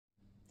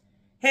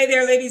Hey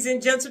there, ladies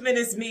and gentlemen,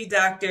 it's me,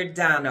 Dr.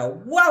 Donna.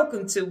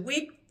 Welcome to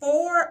week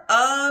 4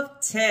 of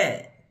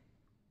 10.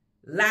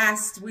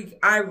 Last week,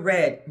 I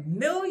read $1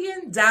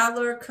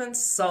 Million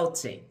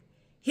Consulting.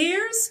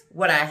 Here's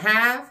what I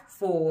have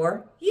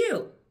for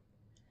you.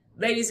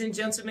 Ladies and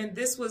gentlemen,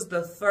 this was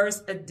the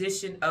first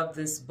edition of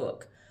this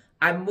book.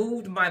 I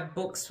moved my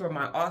books from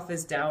my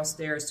office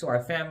downstairs to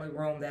our family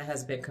room that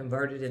has been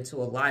converted into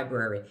a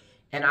library.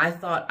 And I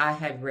thought I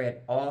had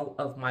read all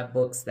of my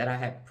books that I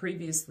had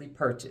previously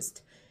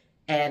purchased.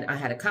 And I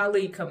had a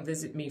colleague come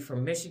visit me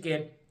from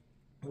Michigan.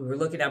 We were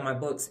looking at my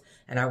books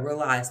and I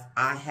realized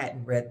I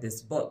hadn't read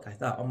this book. I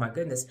thought, oh my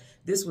goodness,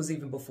 this was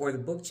even before the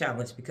book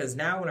challenge, because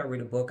now when I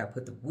read a book, I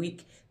put the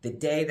week, the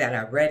day that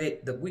I read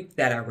it, the week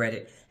that I read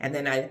it, and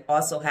then I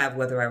also have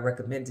whether I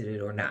recommended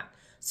it or not.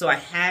 So I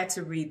had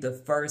to read the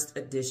first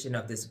edition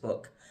of this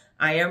book.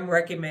 I am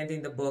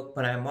recommending the book,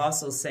 but I'm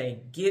also saying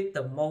get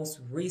the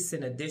most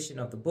recent edition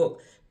of the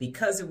book.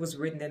 Because it was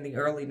written in the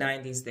early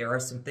 90s, there are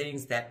some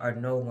things that are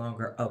no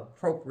longer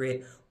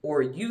appropriate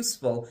or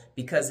useful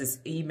because it's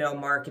email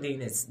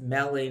marketing, it's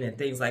mailing and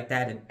things like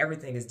that, and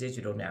everything is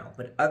digital now.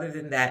 But other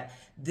than that,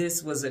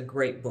 this was a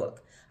great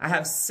book. I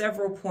have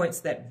several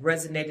points that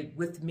resonated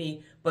with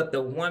me, but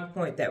the one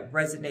point that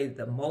resonated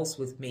the most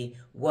with me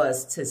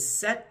was to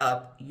set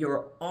up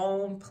your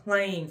own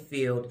playing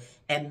field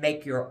and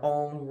make your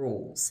own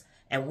rules.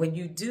 And when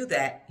you do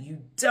that,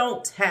 you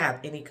don't have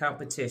any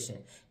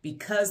competition.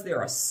 Because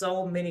there are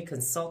so many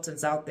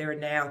consultants out there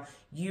now,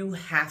 you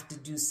have to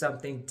do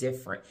something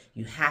different.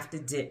 You have to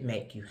dent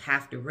make, you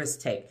have to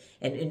risk take.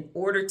 And in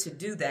order to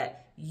do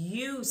that,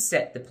 you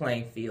set the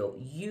playing field,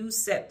 you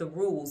set the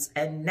rules,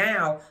 and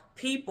now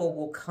people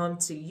will come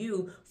to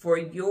you for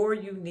your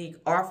unique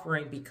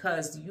offering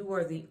because you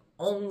are the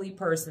only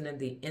person in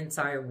the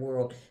entire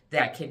world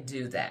that can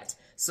do that.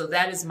 So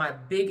that is my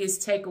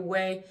biggest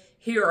takeaway.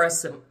 Here are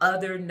some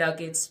other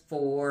nuggets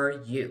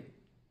for you.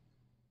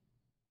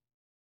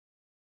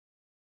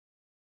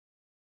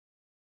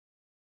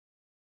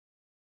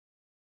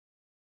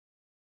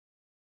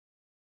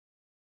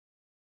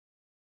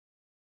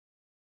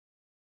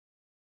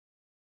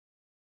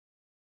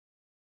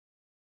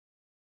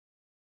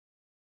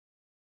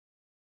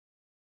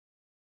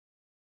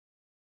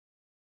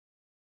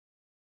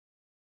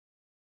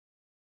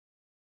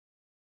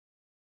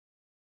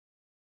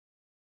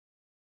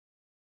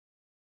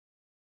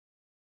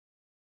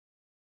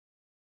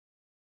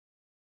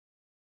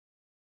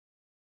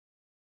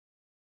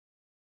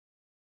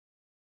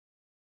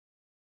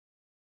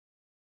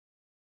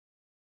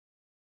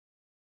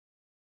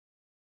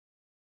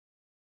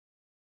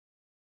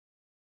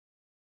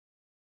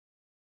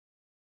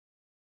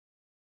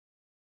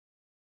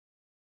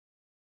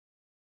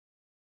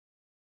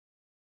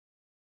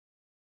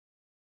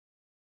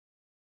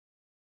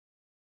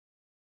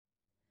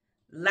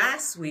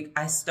 Last week,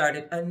 I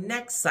started a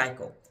next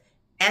cycle.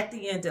 At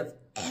the end of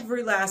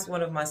every last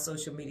one of my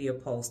social media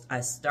posts,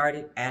 I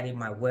started adding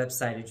my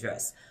website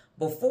address.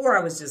 Before,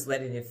 I was just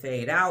letting it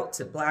fade out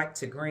to black,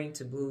 to green,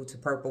 to blue, to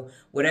purple,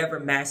 whatever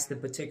matched the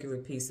particular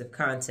piece of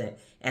content.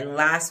 And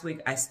last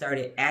week, I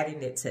started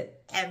adding it to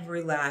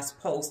every last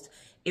post.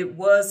 It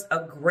was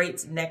a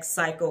great next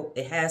cycle.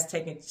 It has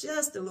taken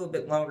just a little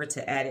bit longer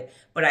to add it,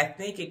 but I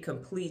think it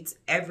completes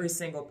every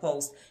single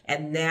post.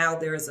 And now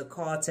there is a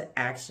call to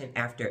action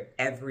after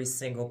every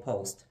single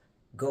post.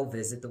 Go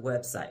visit the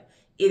website.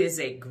 It is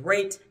a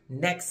great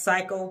next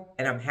cycle,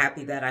 and I'm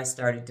happy that I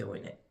started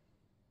doing it.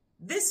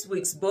 This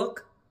week's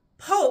book,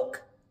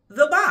 Poke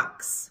the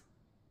Box.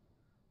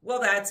 Well,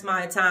 that's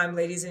my time,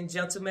 ladies and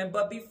gentlemen.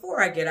 But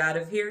before I get out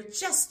of here,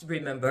 just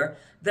remember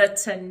the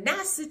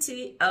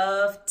tenacity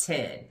of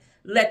 10.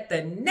 Let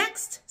the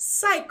next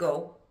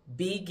cycle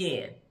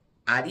begin.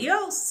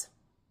 Adios.